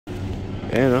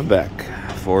And I'm back,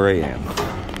 4 a.m.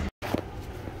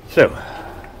 So,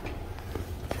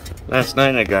 last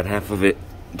night I got half of it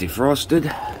defrosted.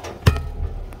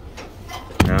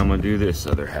 Now I'm gonna do this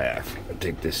other half.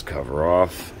 Take this cover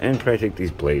off and try to take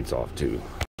these blades off too.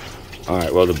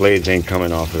 Alright, well the blades ain't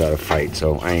coming off without a fight,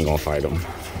 so I ain't gonna fight them.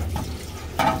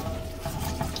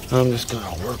 I'm just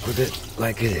gonna work with it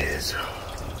like it is.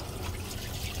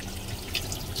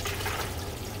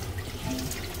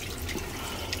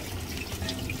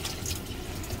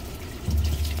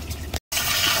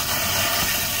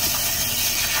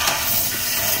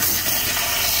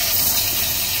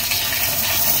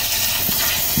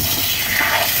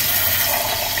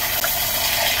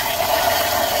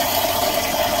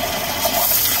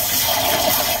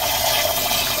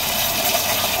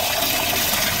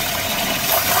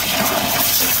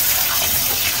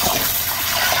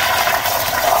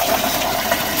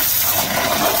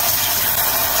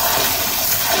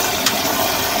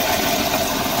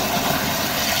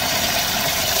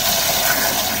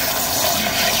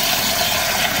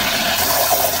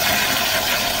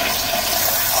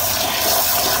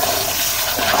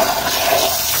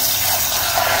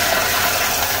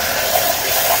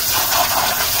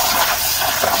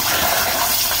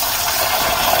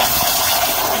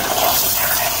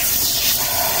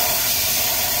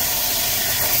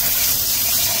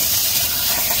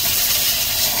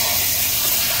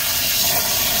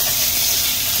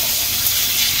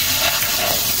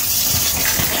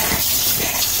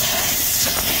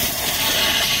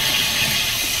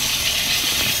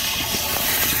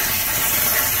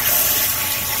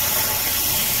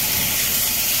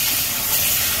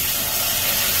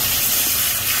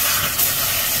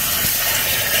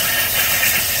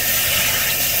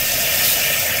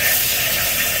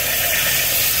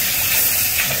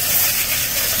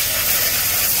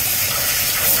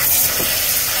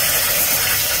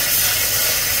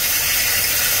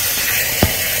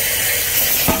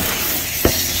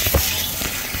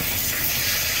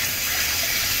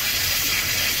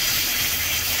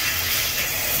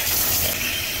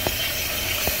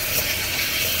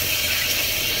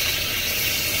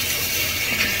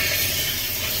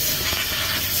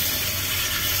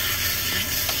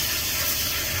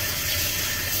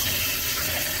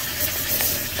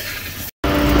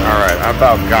 I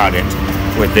about got it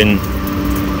within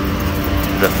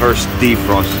the first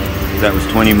defrost. That was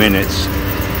 20 minutes.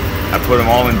 I put them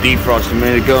all in defrost a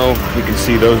minute ago. You can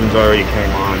see those ones already came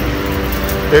on.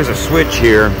 There's a switch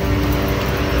here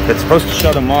that's supposed to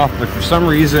shut them off, but for some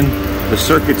reason the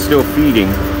circuit's still feeding.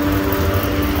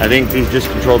 I think these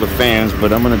just control the fans,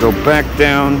 but I'm gonna go back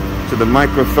down to the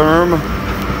microtherm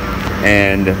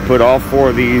and put all 4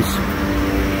 of these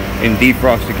in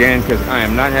defrost again, because I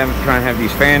am not trying to have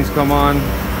these fans come on,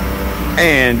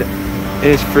 and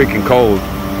it's freaking cold.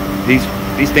 These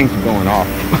things are going off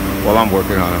while I'm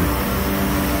working on them.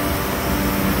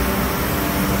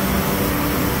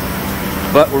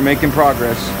 But we're making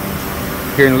progress.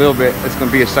 Here in a little bit, it's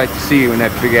going to be a sight to see when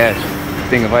that big ass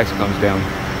thing of ice comes down.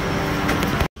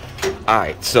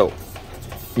 Alright, so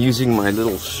using my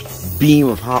little beam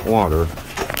of hot water,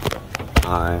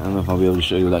 I don't know if I'll be able to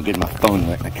show you without getting my phone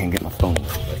wet. I can't get my phone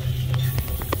wet.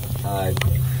 I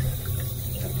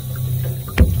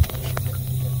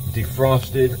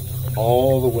defrosted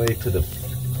all the way to the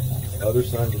other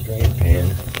side of the drain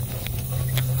pan,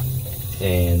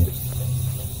 and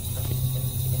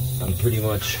I'm pretty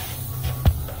much,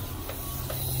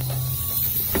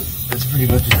 that's pretty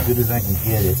much as good as I can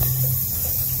get it.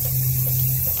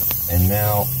 And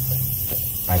now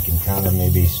I can kind of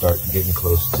maybe start getting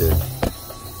close to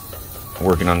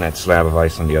working on that slab of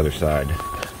ice on the other side.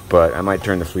 But I might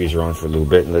turn the freezer on for a little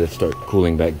bit and let it start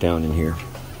cooling back down in here.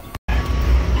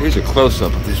 Here's a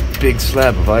close-up of this big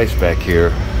slab of ice back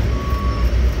here.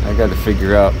 I got to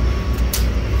figure out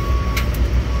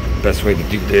the best way to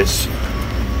do this.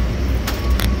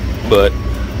 But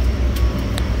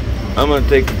I'm gonna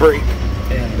take a break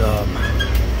and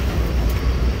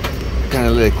kind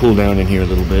of let it cool down in here a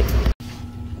little bit.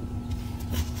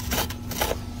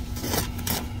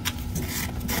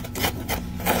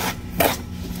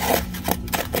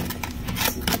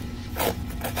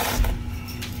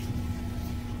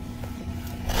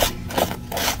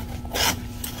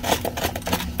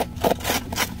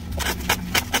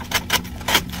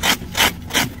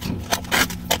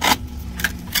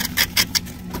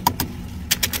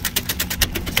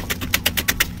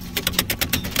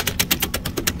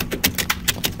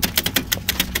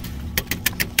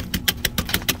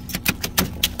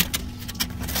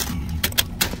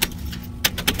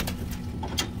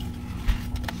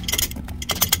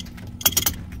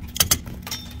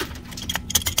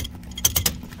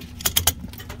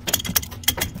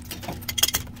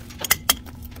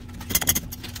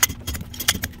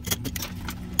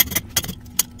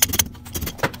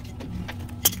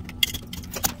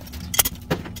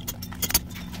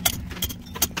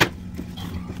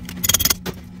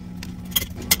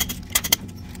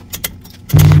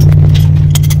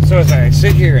 as I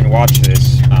sit here and watch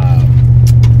this,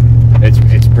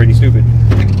 it's pretty stupid.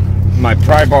 My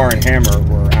pry bar and hammer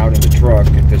were out in the truck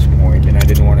at this point, and I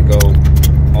didn't want to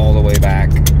go all the way back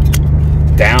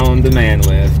down the man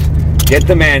lift, get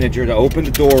the manager to open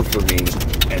the door for me,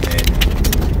 and then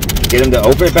get him to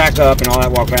open it back up and all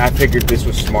that walk back. I figured this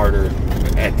was smarter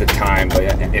at the time, but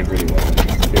it really wasn't.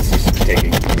 This is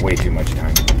taking way too much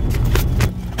time.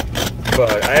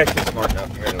 But I actually smarten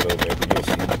up here in a little bit, but you'll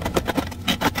see.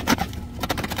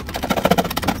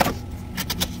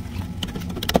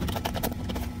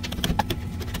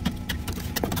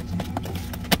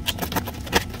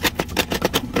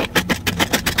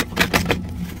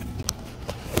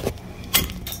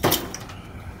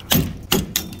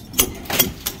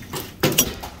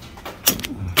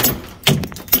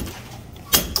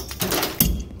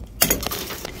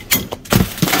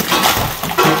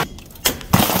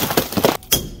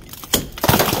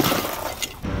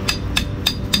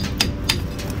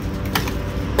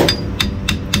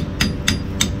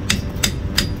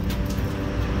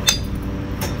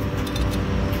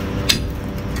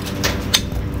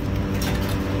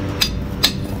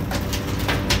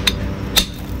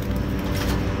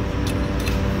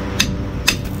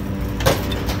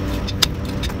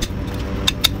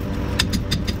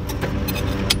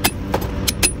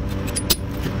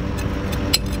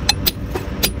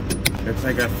 Looks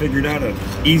like I figured out an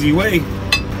easy way.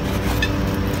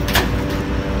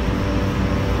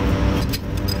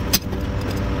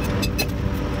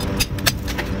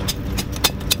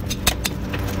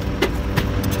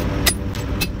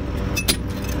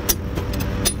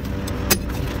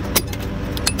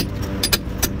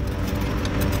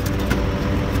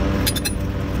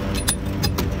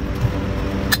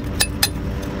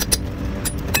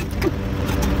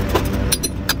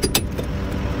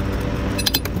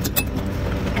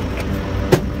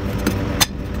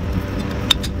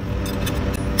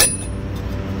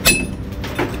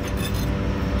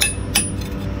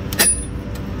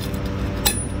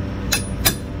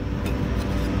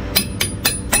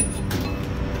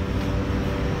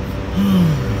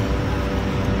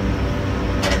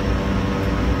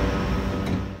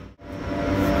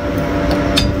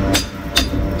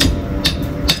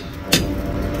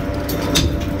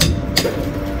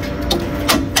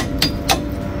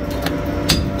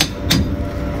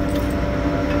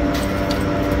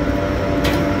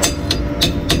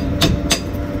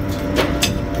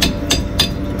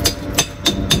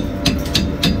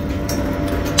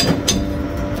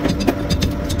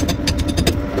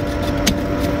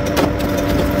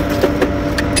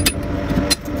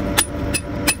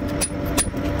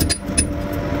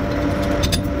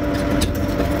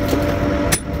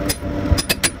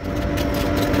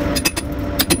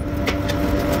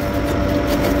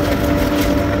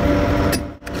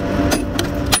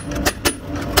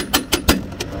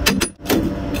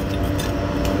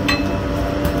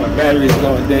 Battery's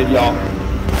going dead, y'all.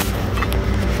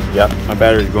 Yep, my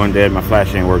battery's going dead. My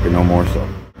flash ain't working no more, so.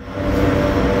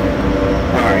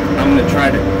 Alright, I'm gonna try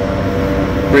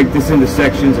to break this into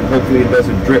sections and hopefully it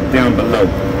doesn't drip down below.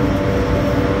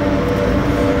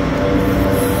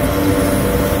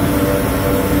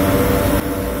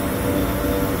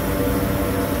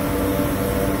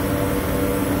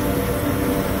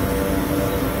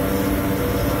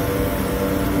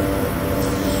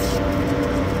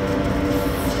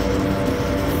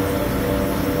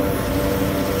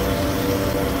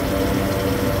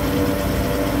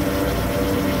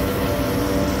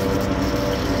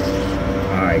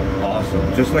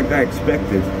 Just like I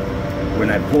expected,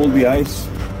 when I pulled the ice,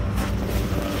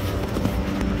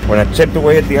 when I chipped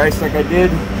away at the ice like I did,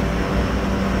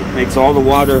 it makes all the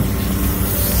water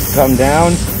come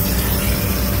down.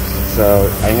 So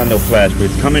I ain't got no flash, but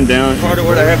it's coming down. Part of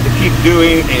what I have to keep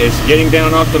doing is getting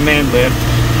down off the man lift,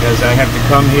 because I have to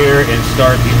come here and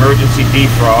start emergency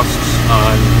defrosts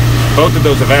on both of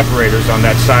those evaporators on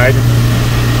that side,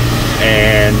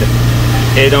 and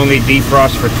it only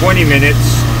defrosts for 20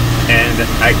 minutes. And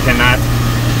I cannot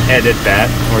edit that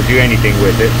or do anything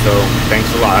with it, so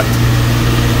thanks a lot,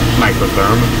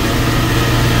 Microtherm.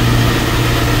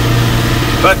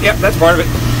 But yeah, that's part of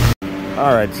it.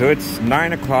 Alright, so it's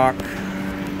 9 o'clock.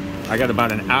 I got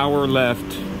about an hour left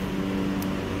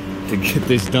to get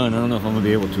this done. I don't know if I'm gonna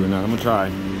be able to or not. I'm gonna try.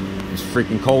 It's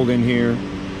freaking cold in here.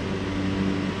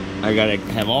 I gotta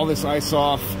have all this ice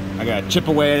off. I gotta chip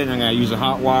away at it, and I gotta use a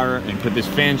hot water and put this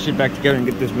fan shit back together and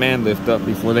get this man lift up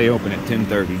before they open at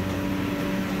 10:30.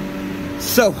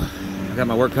 So, I got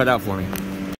my work cut out for me.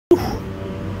 Whew.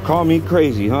 Call me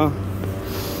crazy, huh?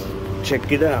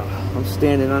 Check it out. I'm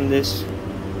standing on this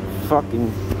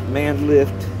fucking man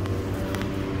lift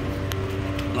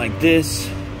like this,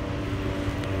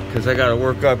 because I gotta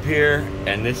work up here,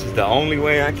 and this is the only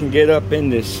way I can get up in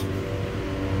this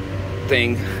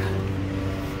thing.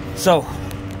 So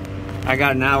I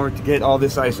got an hour to get all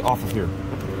this ice off of here.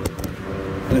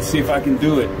 Let's see if I can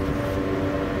do it.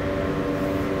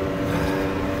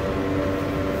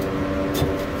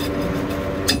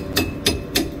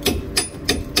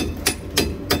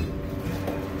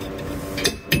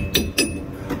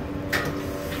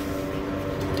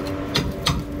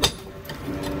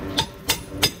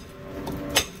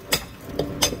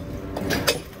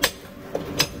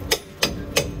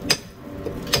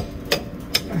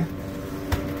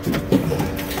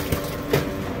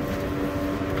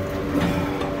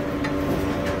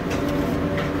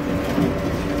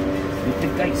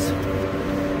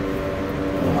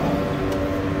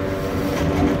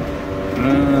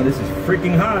 This is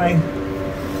freaking high.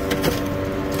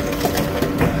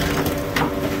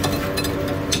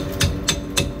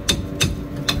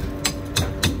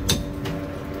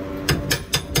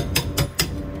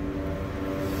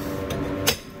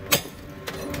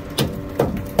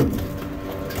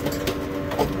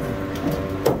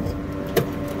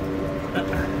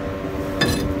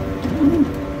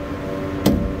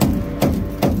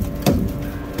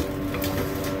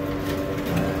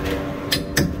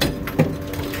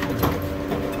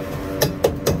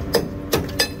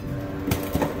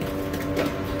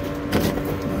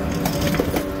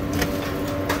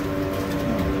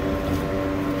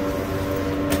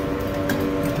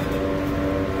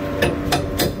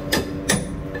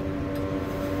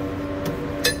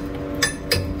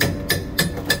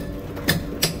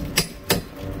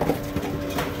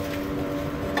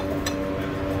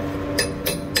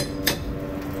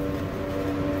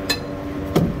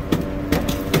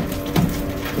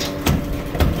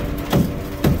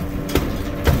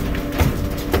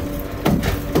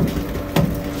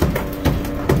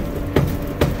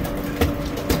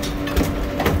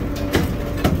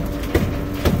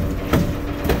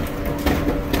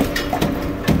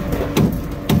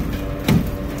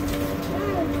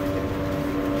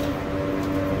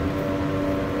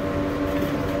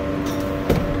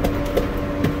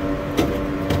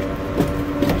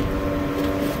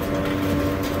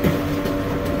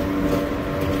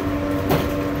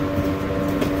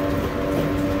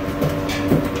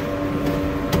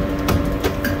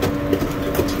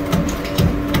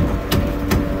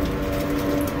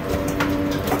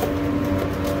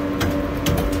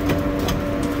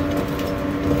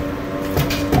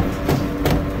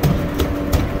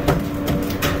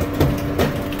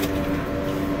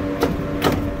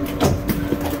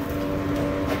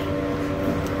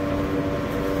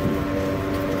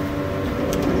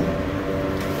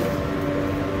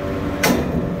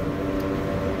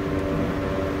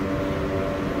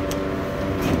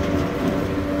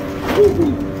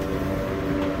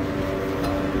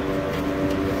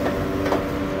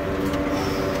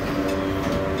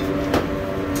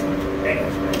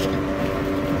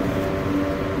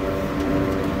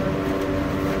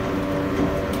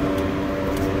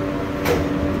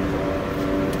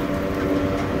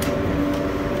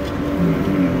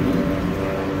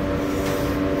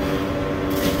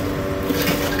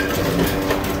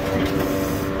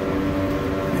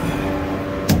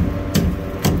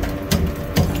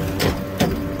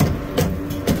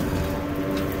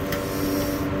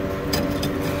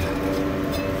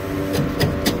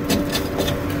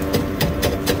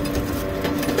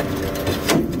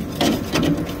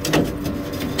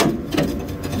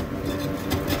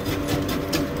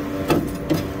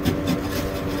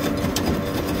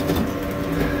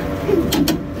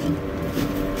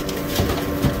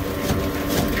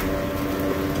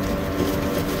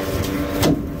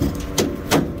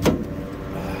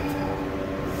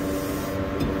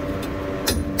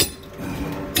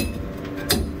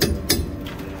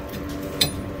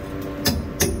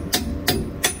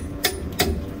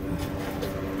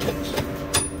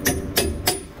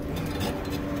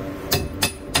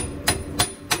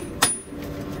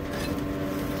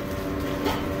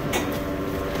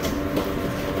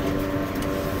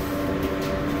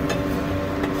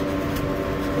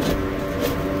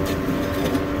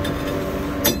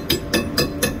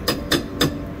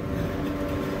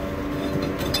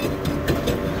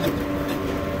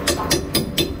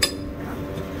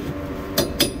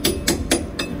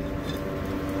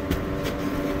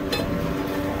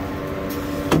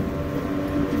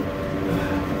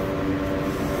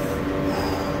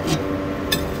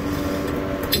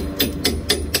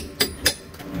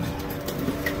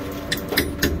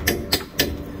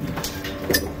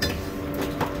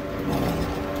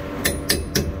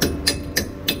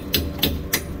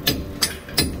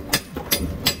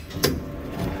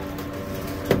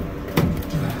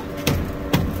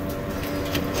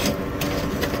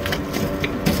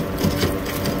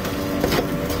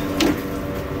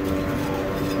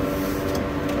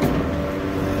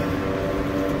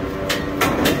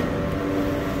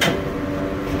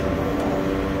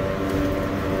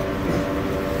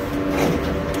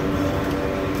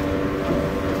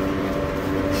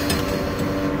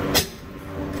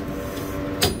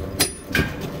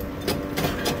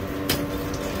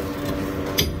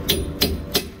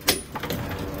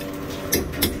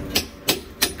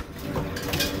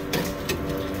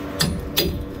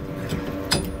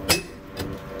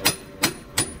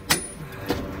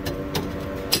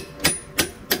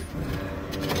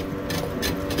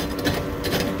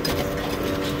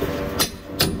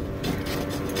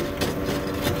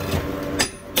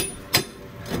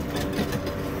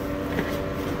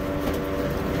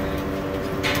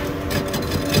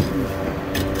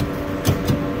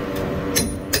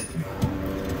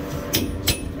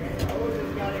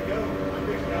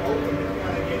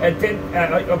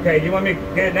 Okay, you want me to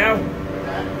get it now?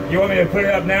 You want me to put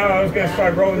it up now? I was going to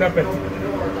start rolling up it.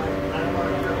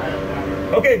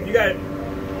 Okay, you got it.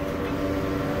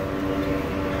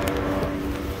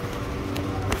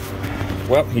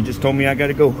 Well, he just told me I got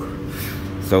to go.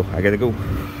 So, I got to go.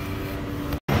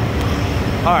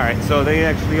 Alright, so they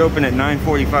actually open at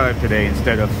 9:45 today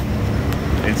instead of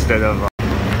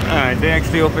alright, they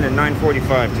actually open at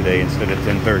 9:45 today instead of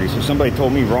 10:30. So somebody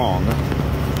told me wrong.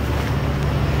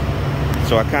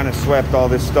 So I kind of swept all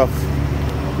this stuff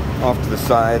off to the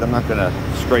side. I'm not going to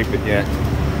scrape it yet.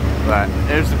 But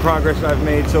there's the progress I've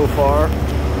made so far.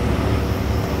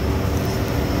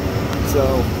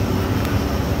 So,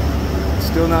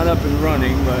 still not up and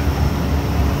running, but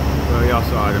well, y'all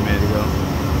saw it a minute ago.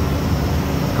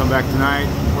 Come back tonight,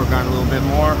 work on it a little bit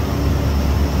more.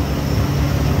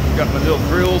 Got my little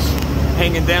grills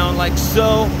hanging down like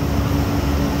so.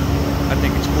 I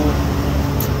think it's cool.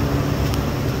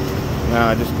 Now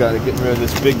I just got to get rid of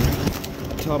this big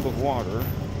tub of water.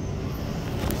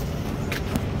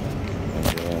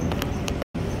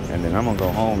 And then I'm going to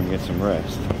go home and get some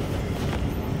rest.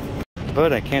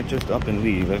 But I can't just up and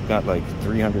leave. I've got like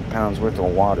 300 pounds worth of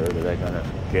water that I got to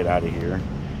get out of here.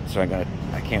 So I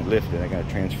can't lift it. I got to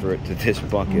transfer it to this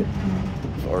bucket.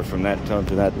 Or from that tub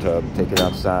to that tub. Take it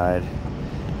outside.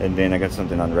 And then I got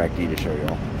something on rack D to show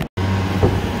y'all.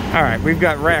 Alright, we've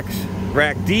got rack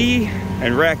D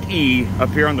and rack E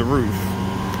up here on the roof.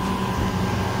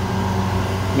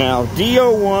 Now,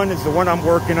 DO1 is the one I'm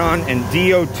working on, and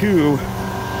DO2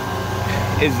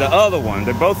 is the other one.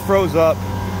 They both froze up,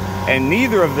 and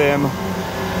neither of them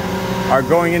are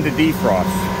going into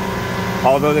defrost.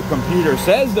 Although the computer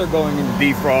says they're going into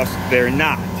defrost, they're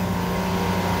not.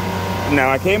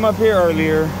 Now, I came up here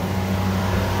earlier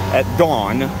at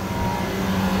dawn.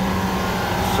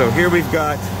 So here we've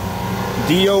got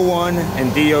DO1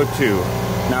 and DO2.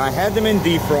 Now, I had them in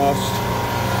defrost.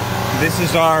 This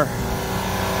is our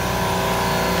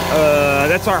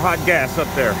that's our hot gas up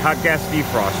there, hot gas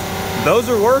defrost. Those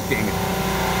are working,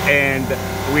 and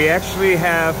we actually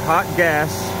have hot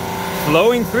gas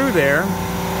flowing through there,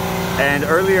 and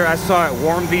earlier I saw it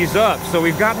warm these up. So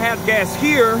we've got hot gas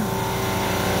here,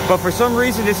 but for some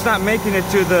reason it's not making it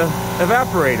to the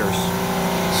evaporators.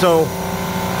 So,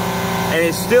 and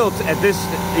it's still at this,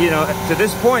 to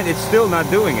this point, it's still not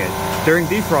doing it during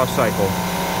defrost cycle.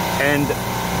 And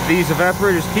these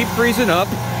evaporators keep freezing up,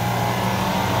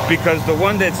 because the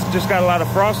one that's just got a lot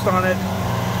of frost on it,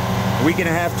 a week and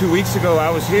a half, 2 weeks ago, I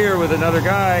was here with another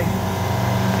guy.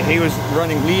 He was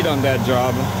running lead on that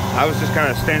job. I was just kind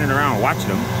of standing around watching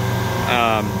him.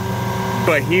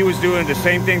 But he was doing the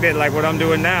same thing that, like what I'm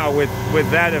doing now with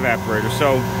that evaporator.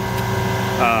 So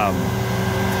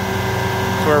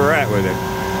that's where we're at with it.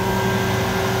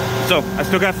 So I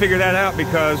still got to figure that out,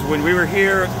 because when we were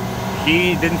here,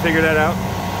 he didn't figure that out.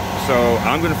 So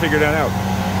I'm going to figure that out.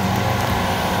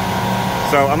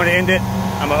 So I'm going to end it.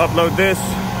 I'm going to upload this.